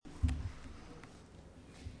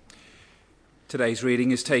Today's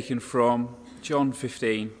reading is taken from John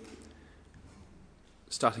 15,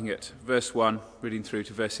 starting at verse 1, reading through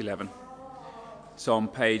to verse 11. It's on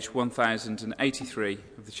page 1083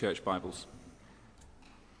 of the Church Bibles.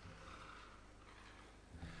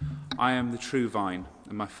 I am the true vine,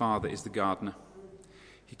 and my Father is the gardener.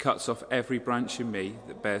 He cuts off every branch in me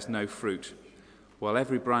that bears no fruit, while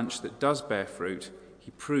every branch that does bear fruit,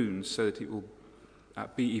 he prunes so that it will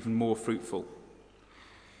be even more fruitful.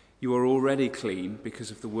 You are already clean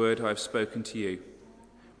because of the word I have spoken to you.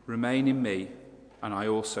 Remain in me, and I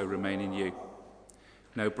also remain in you.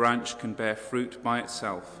 No branch can bear fruit by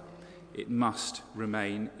itself. It must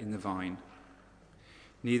remain in the vine.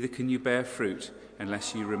 Neither can you bear fruit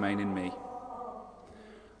unless you remain in me.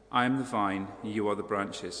 I am the vine, you are the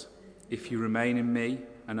branches. If you remain in me,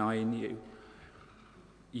 and I in you,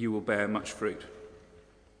 you will bear much fruit.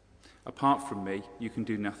 Apart from me, you can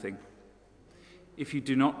do nothing. If you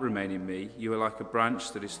do not remain in me, you are like a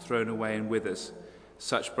branch that is thrown away and withers.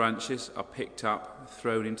 Such branches are picked up,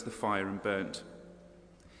 thrown into the fire and burnt.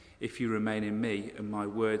 If you remain in me and my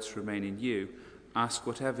words remain in you, ask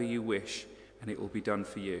whatever you wish, and it will be done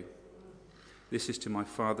for you. This is to my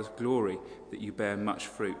Father's glory that you bear much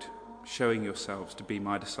fruit, showing yourselves to be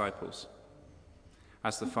my disciples.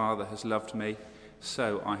 As the Father has loved me,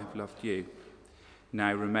 so I have loved you.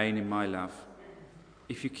 Now remain in my love.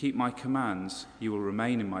 If you keep my commands, you will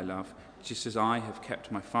remain in my love, just as I have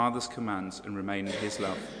kept my Father's commands and remain in his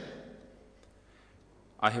love.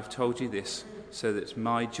 I have told you this so that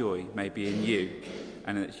my joy may be in you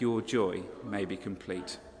and that your joy may be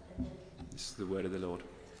complete. This is the word of the Lord.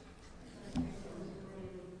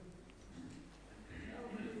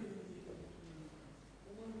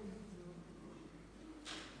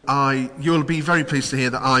 You'll be very pleased to hear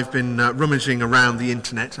that I've been rummaging around the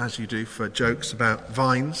internet, as you do, for jokes about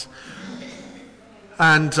vines,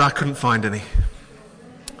 and I couldn't find any.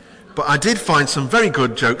 But I did find some very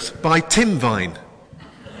good jokes by Tim Vine.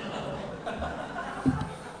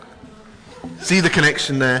 See the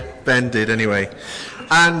connection there? Ben did anyway.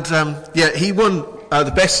 And he won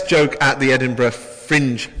the best joke at the Edinburgh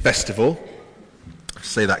Fringe Festival.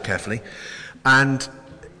 Say that carefully. And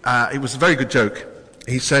it was a very good joke.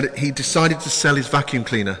 He said he decided to sell his vacuum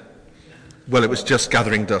cleaner. Well, it was just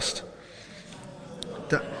gathering dust.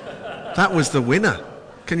 That was the winner.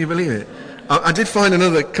 Can you believe it? I did find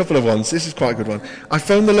another couple of ones. This is quite a good one. I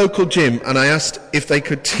phoned the local gym and I asked if they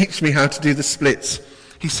could teach me how to do the splits.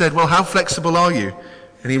 He said, well, how flexible are you?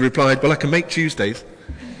 And he replied, well, I can make Tuesdays.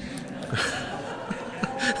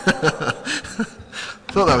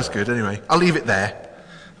 Thought that was good anyway. I'll leave it there.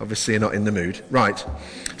 Obviously, you're not in the mood. Right.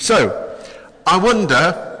 So, I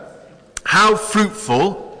wonder, how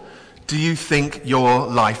fruitful do you think your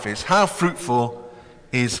life is? How fruitful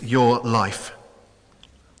is your life?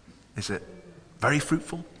 Is it very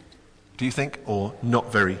fruitful, do you think, or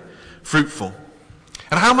not very fruitful?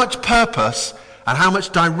 And how much purpose and how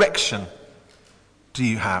much direction do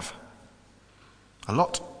you have? A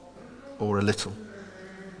lot or a little?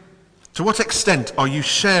 To what extent are you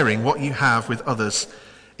sharing what you have with others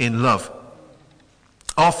in love?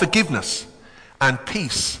 Are forgiveness and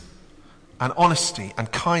peace and honesty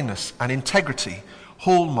and kindness and integrity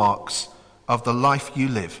hallmarks of the life you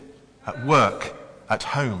live at work, at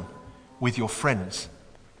home, with your friends,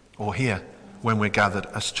 or here when we're gathered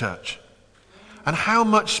as church? And how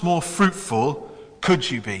much more fruitful could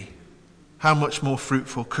you be? How much more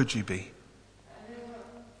fruitful could you be?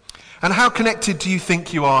 And how connected do you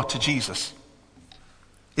think you are to Jesus?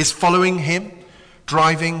 Is following him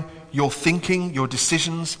driving your thinking, your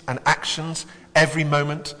decisions and actions every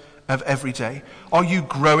moment of every day? Are you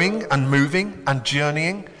growing and moving and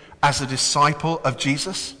journeying as a disciple of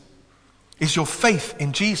Jesus? Is your faith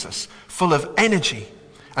in Jesus full of energy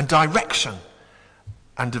and direction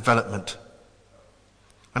and development?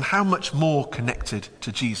 And how much more connected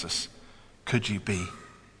to Jesus could you be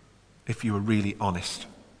if you were really honest?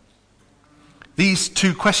 These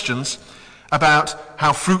two questions about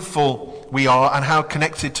how fruitful we are and how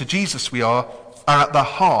connected to Jesus we are at the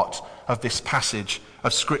heart of this passage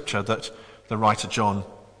of Scripture that the writer John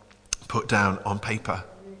put down on paper.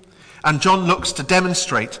 And John looks to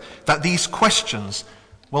demonstrate that these questions,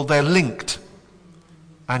 well, they're linked.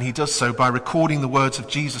 And he does so by recording the words of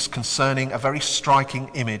Jesus concerning a very striking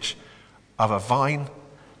image of a vine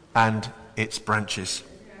and its branches.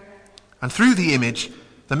 And through the image,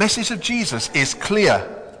 the message of Jesus is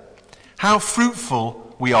clear. How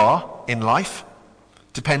fruitful we are in life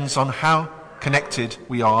depends on how connected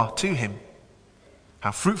we are to him.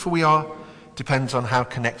 How fruitful we are depends on how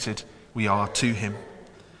connected we are to him.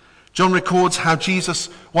 John records how Jesus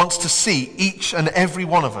wants to see each and every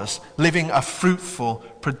one of us living a fruitful,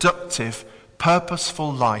 productive,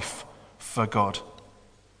 purposeful life for God.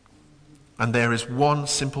 And there is one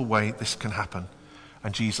simple way this can happen,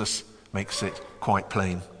 and Jesus makes it quite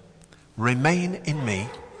plain. Remain in me,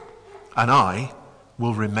 and I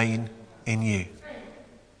will remain in you.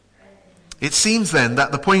 It seems then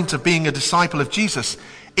that the point of being a disciple of Jesus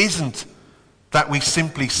isn't that we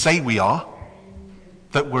simply say we are,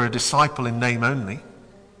 that we're a disciple in name only.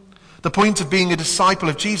 The point of being a disciple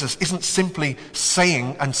of Jesus isn't simply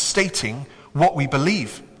saying and stating what we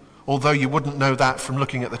believe, although you wouldn't know that from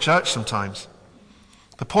looking at the church sometimes.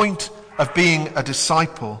 The point of being a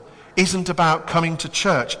disciple isn't about coming to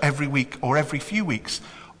church every week or every few weeks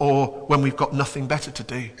or when we've got nothing better to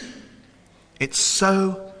do. It's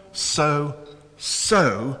so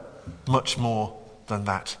much more than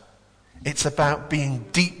that. It's about being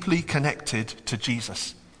deeply connected to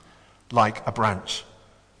Jesus, like a branch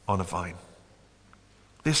on a vine.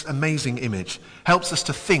 This amazing image helps us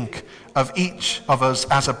to think of each of us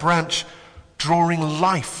as a branch drawing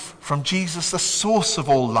life from Jesus, the source of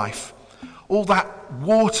all life. All that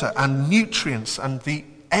water and nutrients and the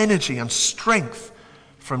energy and strength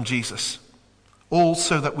from Jesus. All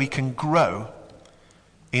so that we can grow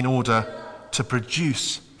in order to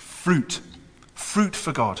produce fruit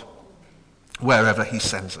for God, wherever he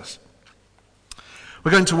sends us.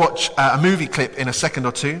 We're going to watch a movie clip in a second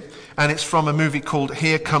or two, and it's from a movie called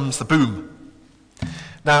Here Comes the Boom.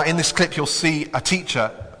 Now, in this clip, you'll see a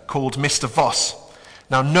teacher called Mr. Voss.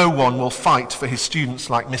 Now, no one will fight for his students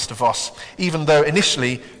like Mr. Voss, even though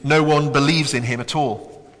initially no one believes in him at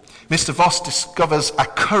all. Mr. Voss discovers a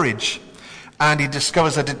courage, and he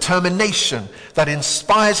discovers a determination that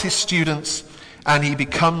inspires his students, and he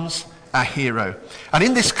becomes a hero. And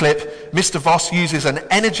in this clip, Mr. Voss uses an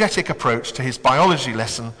energetic approach to his biology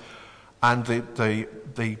lesson, and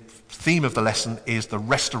the theme of the lesson is the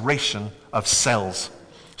restoration of cells.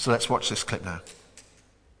 So let's watch this clip now.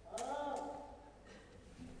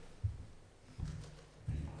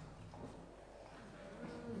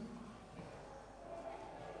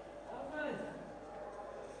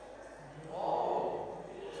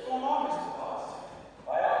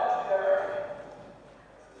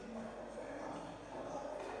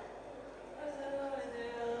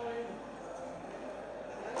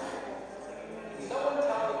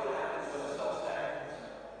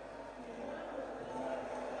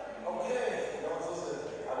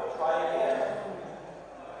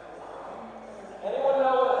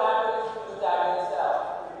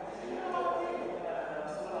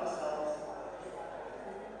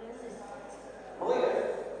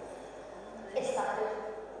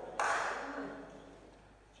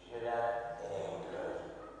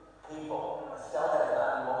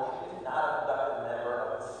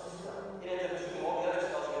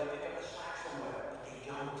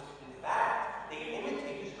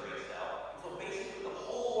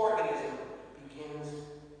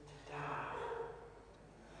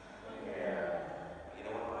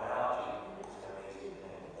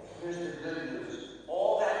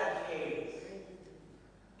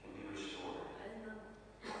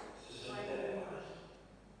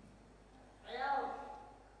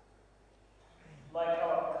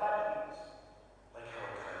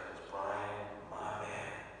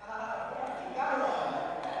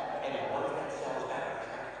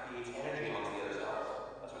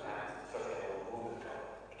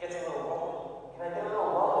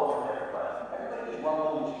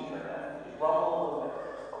 Rumble and cheat right now. Just rumble a little bit.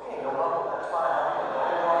 Okay, no rumble, that's fine.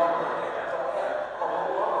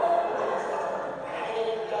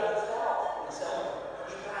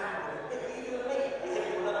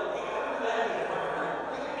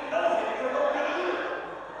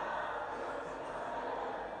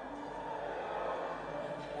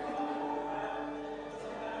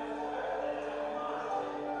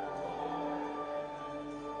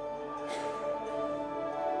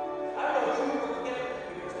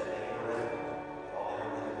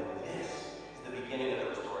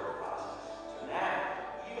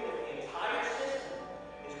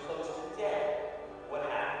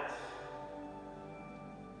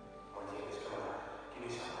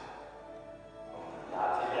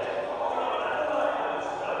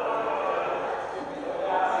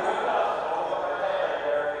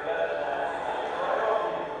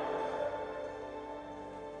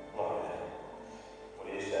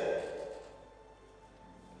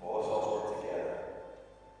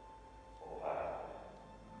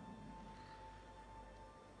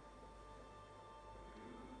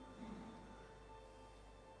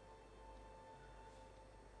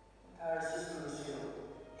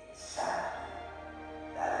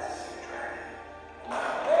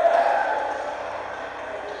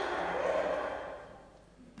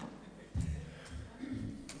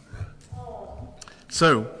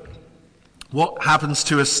 So, what happens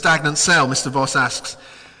to a stagnant cell, Mr. Voss asks.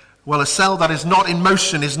 Well, a cell that is not in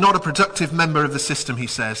motion is not a productive member of the system, he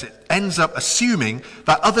says. It ends up assuming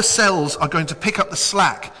that other cells are going to pick up the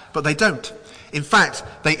slack, but they don't. In fact,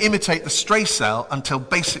 they imitate the stray cell until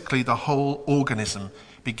basically the whole organism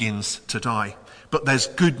begins to die. But there's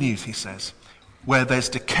good news, he says. Where there's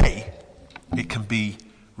decay, it can be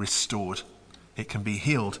restored. It can be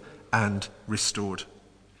healed and restored.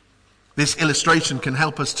 This illustration can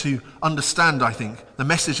help us to understand, I think, the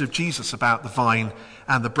message of Jesus about the vine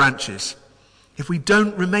and the branches. If we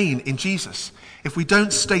don't remain in Jesus, if we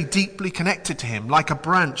don't stay deeply connected to him like a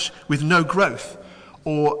branch with no growth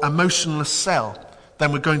or a motionless cell,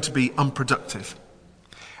 then we're going to be unproductive.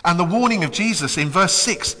 And the warning of Jesus in verse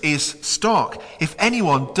 6 is stark. If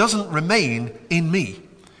anyone doesn't remain in me,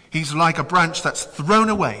 he's like a branch that's thrown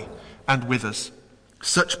away and withers.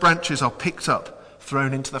 Such branches are picked up,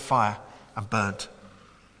 thrown into the fire and burnt.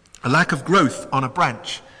 A lack of growth on a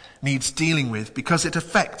branch needs dealing with because it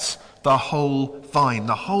affects the whole vine,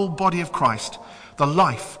 the whole body of Christ, the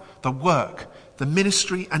life, the work, the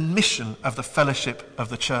ministry and mission of the fellowship of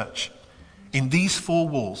the church in these four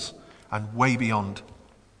walls and way beyond.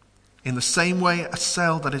 In the same way, a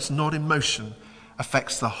cell that is not in motion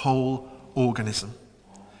affects the whole organism.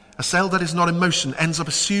 A cell that is not in motion ends up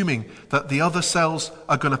assuming that the other cells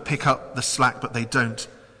are going to pick up the slack, but they don't.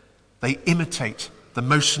 They imitate the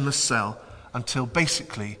motionless cell until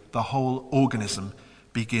basically the whole organism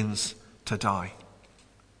begins to die.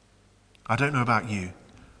 I don't know about you,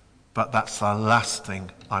 but that's the last thing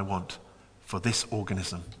I want for this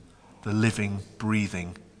organism, the living,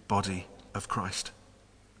 breathing body of Christ.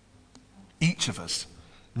 Each of us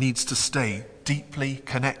needs to stay deeply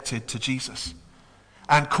connected to Jesus.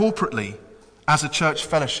 And corporately, as a church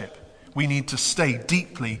fellowship, we need to stay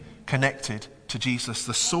deeply connected to Jesus,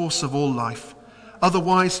 the source of all life.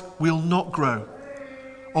 Otherwise, we'll not grow,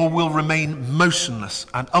 or we'll remain motionless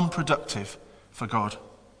and unproductive for God.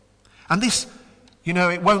 And this,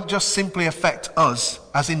 it won't just simply affect us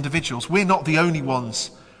as individuals. We're not the only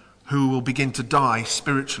ones who will begin to die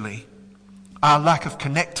spiritually. Our lack of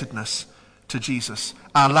connectedness to Jesus,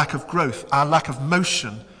 our lack of growth, our lack of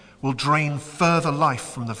motion will drain further life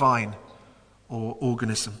from the vine or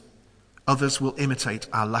organism. Others will imitate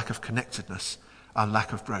our lack of connectedness, our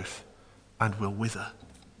lack of growth, and will wither.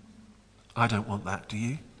 I don't want that, do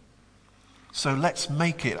you? So let's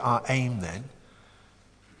make it our aim then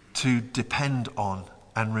to depend on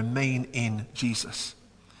and remain in Jesus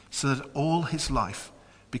so that all his life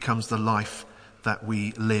becomes the life that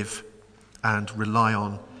we live and rely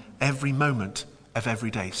on every moment of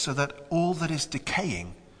every day, so that all that is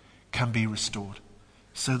decaying can be restored,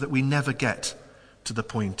 so that we never get to the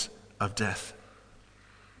point of death.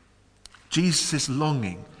 Jesus'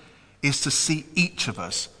 longing is to see each of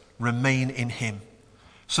us remain in him,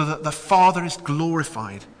 so that the Father is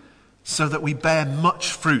glorified, so that we bear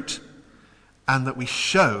much fruit, and that we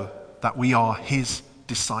show that we are his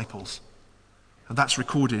disciples. And that's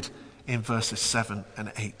recorded in verses 7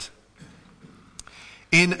 and 8.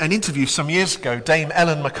 In an interview some years ago, Dame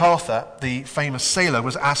Ellen MacArthur, the famous sailor,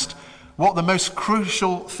 was asked what the most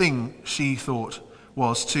crucial thing she thought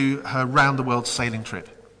was to her round-the-world sailing trip.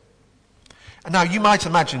 And now you might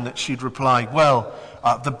imagine that she'd reply,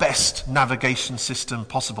 the best navigation system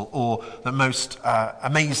possible, or the most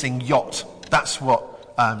amazing yacht. That's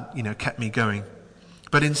what kept me going.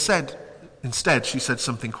 But instead, she said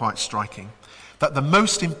something quite striking, that the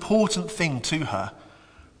most important thing to her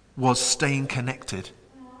was staying connected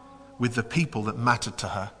with the people that mattered to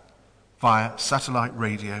her via satellite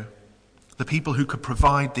radio, the people who could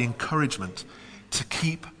provide the encouragement to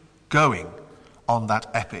keep going on that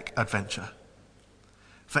epic adventure.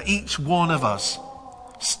 For each one of us,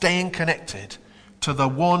 staying connected to the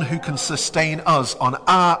one who can sustain us on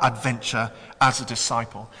our adventure as a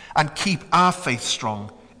disciple and keep our faith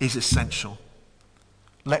strong is essential.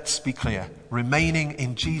 Let's be clear, remaining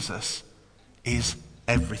in Jesus is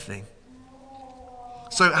everything.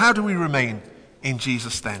 So how do we remain in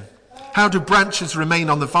Jesus then? How do branches remain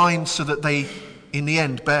on the vine so that they, in the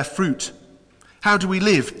end, bear fruit? How do we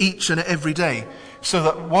live each and every day so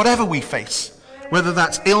that whatever we face, whether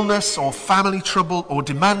that's illness or family trouble or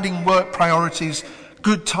demanding work priorities,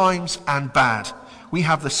 good times and bad, we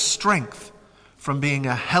have the strength from being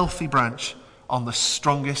a healthy branch on the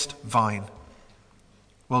strongest vine?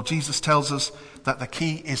 Well, Jesus tells us that the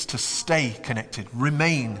key is to stay connected.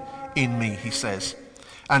 Remain in me, he says.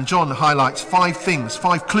 And John highlights 5 things,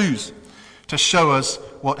 5 clues to show us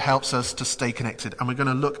what helps us to stay connected. And we're going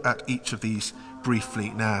to look at each of these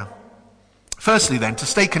briefly now. Firstly then, to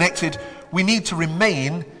stay connected, we need to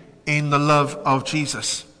remain in the love of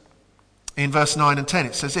Jesus. In verse 9 and 10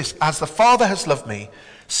 it says this, "As the Father has loved me,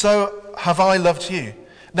 so have I loved you.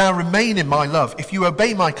 Now remain in my love. If you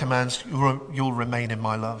obey my commands, you'll remain in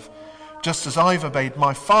my love, just as I've obeyed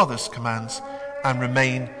my Father's commands and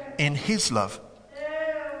remain in his love."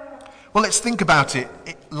 Well, let's think about it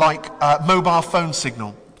like a mobile phone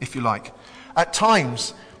signal, if you like. At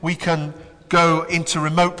times, we can go into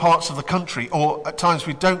remote parts of the country, or at times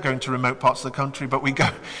we don't go into remote parts of the country, but we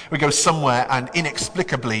go somewhere and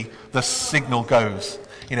inexplicably the signal goes.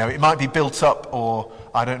 You know, it might be built up, or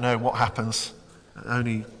I don't know what happens.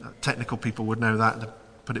 Only technical people would know that and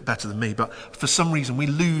put it better than me. But for some reason, we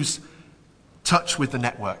lose touch with the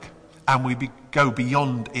network and we go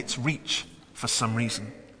beyond its reach for some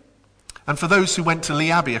reason. And for those who went to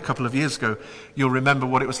Lee Abbey a couple of years ago, you'll remember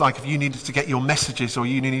what it was like if you needed to get your messages or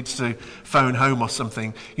you needed to phone home or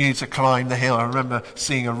something. You needed to climb the hill. I remember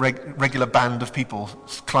seeing a regular band of people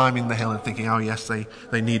climbing the hill and thinking, oh yes,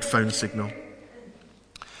 they need phone signal.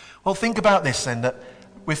 Well, think about this then, that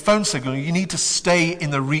with phone signal, you need to stay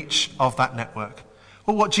in the reach of that network.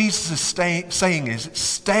 Well, what Jesus is saying is,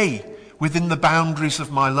 stay within the boundaries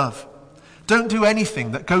of my love. Don't do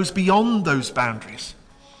anything that goes beyond those boundaries.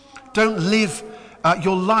 Don't live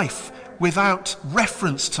your life without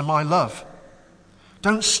reference to my love.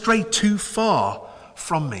 Don't stray too far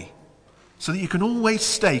from me, so that you can always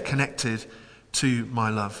stay connected to my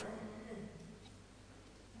love.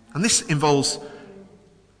 And this involves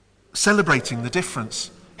celebrating the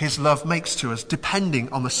difference his love makes to us, depending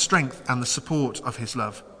on the strength and the support of his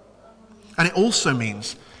love. And it also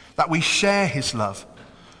means that we share his love,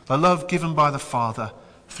 the love given by the Father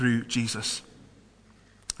through Jesus.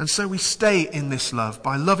 And so we stay in this love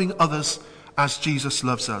by loving others as Jesus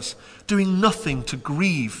loves us, doing nothing to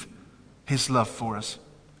grieve his love for us,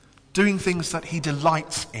 doing things that he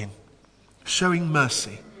delights in, showing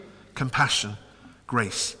mercy, compassion,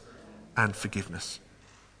 grace, and forgiveness.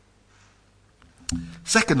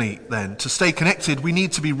 Secondly, then, to stay connected, we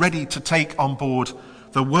need to be ready to take on board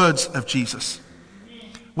the words of Jesus.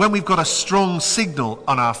 When we've got a strong signal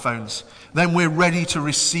on our phones, then we're ready to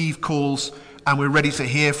receive calls and we're ready to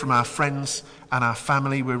hear from our friends and our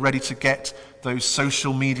family. We're ready to get those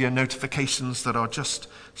social media notifications that are just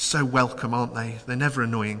so welcome, aren't they? They're never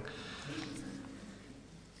annoying.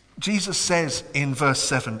 Jesus says in verse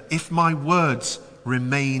 7, "If my words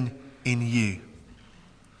remain in you."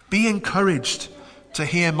 Be encouraged to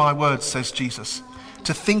hear my words, says Jesus,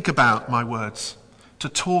 to think about my words, to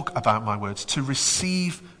talk about my words, to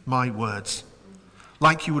receive my words,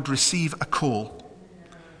 like you would receive a call.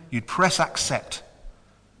 You'd press accept,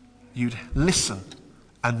 you'd listen,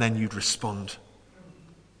 and then you'd respond.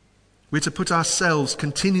 We're to put ourselves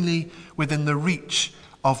continually within the reach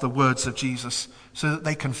of the words of Jesus so that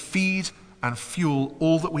they can feed and fuel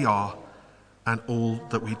all that we are and all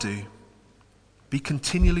that we do. Be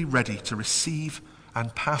continually ready to receive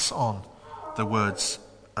and pass on the words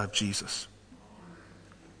of Jesus.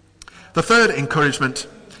 The third encouragement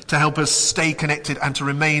to help us stay connected and to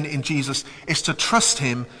remain in Jesus is to trust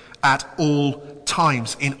him at all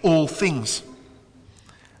times, in all things.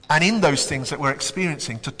 And in those things that we're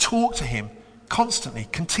experiencing, to talk to him constantly,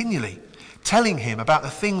 continually, telling him about the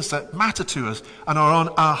things that matter to us and are on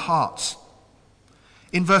our hearts.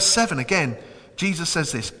 In verse 7 again, Jesus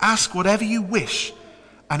says this, "Ask whatever you wish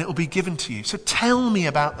and it will be given to you." So tell me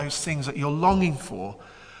about those things that you're longing for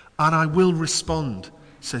and I will respond,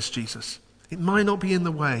 says Jesus. It might not be in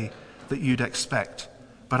the way that you'd expect,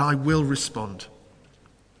 but I will respond.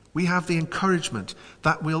 We have the encouragement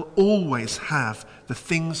that we'll always have the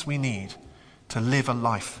things we need to live a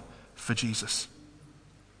life for Jesus.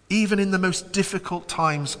 Even in the most difficult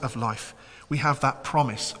times of life, we have that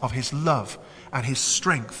promise of his love and his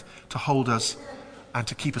strength to hold us and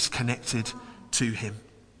to keep us connected to him.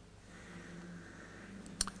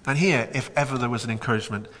 And here, if ever there was an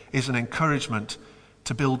encouragement, is an encouragement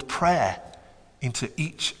to build prayer into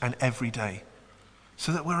each and every day,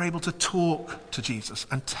 so that we're able to talk to Jesus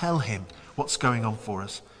and tell him what's going on for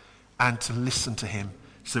us and to listen to him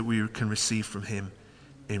so that we can receive from him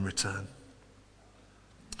in return.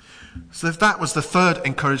 So if that was the third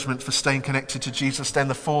encouragement for staying connected to Jesus, then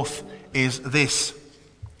the fourth is this: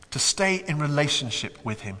 to stay in relationship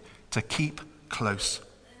with him, to keep close.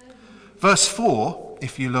 Verse 4,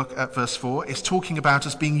 if you look at verse 4, is talking about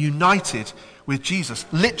us being united with Jesus,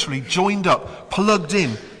 literally joined up, plugged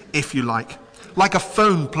in, if you like a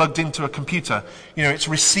phone plugged into a computer. You know, it's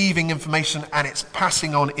receiving information and it's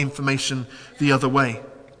passing on information the other way.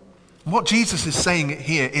 And what Jesus is saying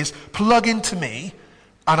here is, plug into me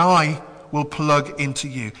and I will plug into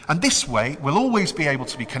you. And this way, we'll always be able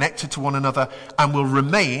to be connected to one another and will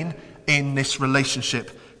remain in this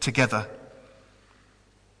relationship together.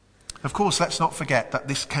 Of course, let's not forget that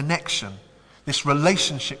this connection, this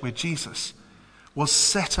relationship with Jesus, was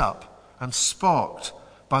set up and sparked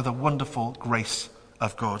by the wonderful grace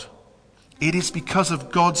of God. It is because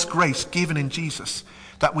of God's grace given in Jesus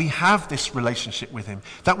that we have this relationship with him,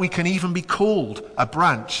 that we can even be called a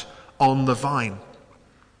branch on the vine.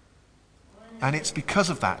 And it's because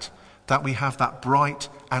of that we have that bright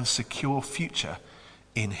and secure future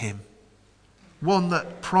in him. One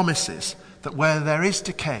that promises that where there is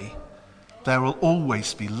decay, there will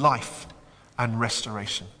always be life and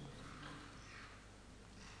restoration.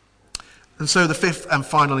 And so the fifth and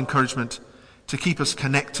final encouragement to keep us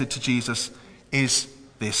connected to Jesus is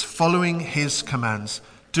this: following his commands,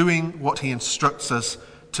 doing what he instructs us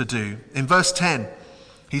to do. In verse 10,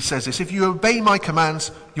 he says this: if you obey my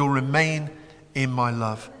commands, you'll remain in my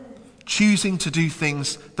love. Choosing to do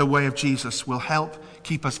things the way of Jesus will help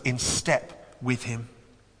keep us in step with him.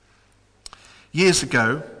 Years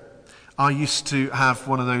ago, I used to have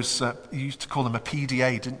one of those, you used to call them a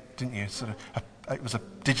PDA, didn't you? It was a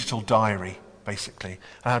digital diary, basically.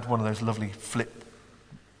 I had one of those lovely flip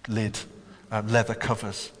lid leather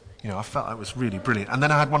covers. You know, I felt that was really brilliant. And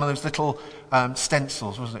then I had one of those little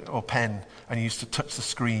stencils, wasn't it, or pen, and you used to touch the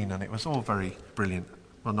screen, and it was all very brilliant.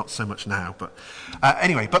 Well, not so much now, but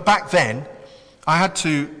anyway. But back then, I had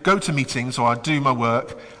to go to meetings, or I'd do my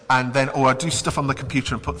work, or I'd do stuff on the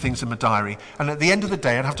computer and put things in my diary. And at the end of the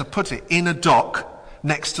day, I'd have to put it in a dock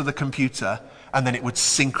next to the computer, and then it would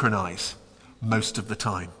synchronize most of the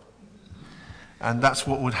time. And that's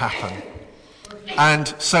what would happen. And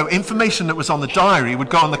so information that was on the diary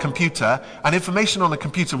would go on the computer, and information on the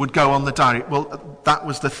computer would go on the diary. Well, that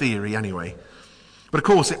was the theory anyway. But of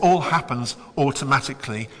course, it all happens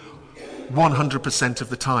automatically 100% of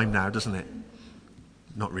the time now, doesn't it?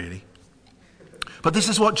 Not really. But this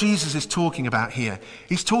is what Jesus is talking about here.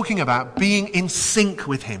 He's talking about being in sync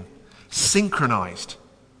with him, synchronized,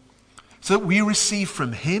 so that we receive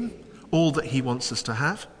from him all that he wants us to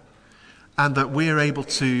have, and that we're able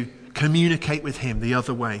to communicate with him the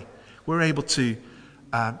other way. We're able to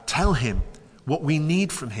tell him what we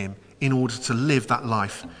need from him in order to live that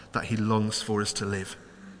life that he longs for us to live.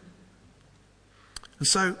 And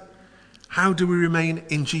so, how do we remain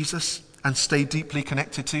in Jesus and stay deeply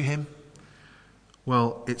connected to him?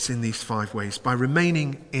 Well, it's in these 5 ways. By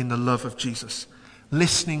remaining in the love of Jesus,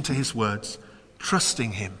 listening to his words,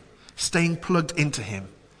 trusting him, staying plugged into him,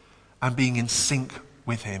 and being in sync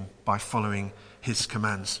with him by following his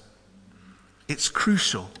commands. It's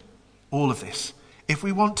crucial, all of this, if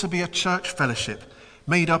we want to be a church fellowship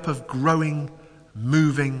made up of growing,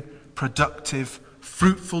 moving, productive,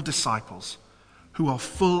 fruitful disciples who are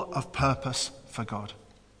full of purpose for God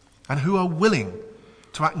and who are willing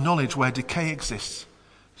to acknowledge where decay exists,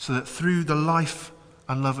 so that through the life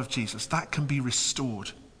and love of Jesus, that can be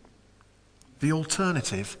restored. The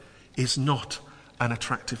alternative is not an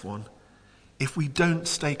attractive one. If we don't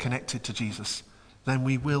stay connected to Jesus, then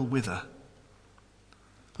we will wither.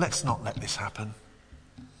 Let's not let this happen.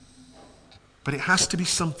 But it has to be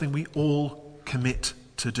something we all commit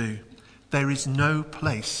to do. There is no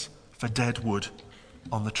place for dead wood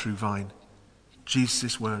on the true vine.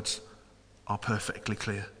 Jesus' words are perfectly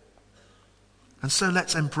clear. And so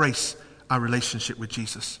let's embrace our relationship with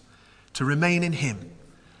Jesus, to remain in him,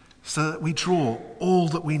 so that we draw all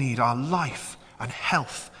that we need, our life and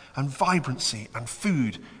health and vibrancy and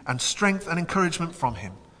food and strength and encouragement from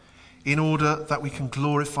him, in order that we can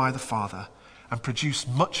glorify the Father and produce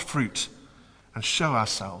much fruit and show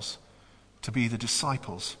ourselves to be the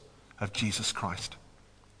disciples of Jesus Christ,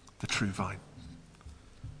 the true vine.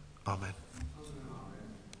 Amen.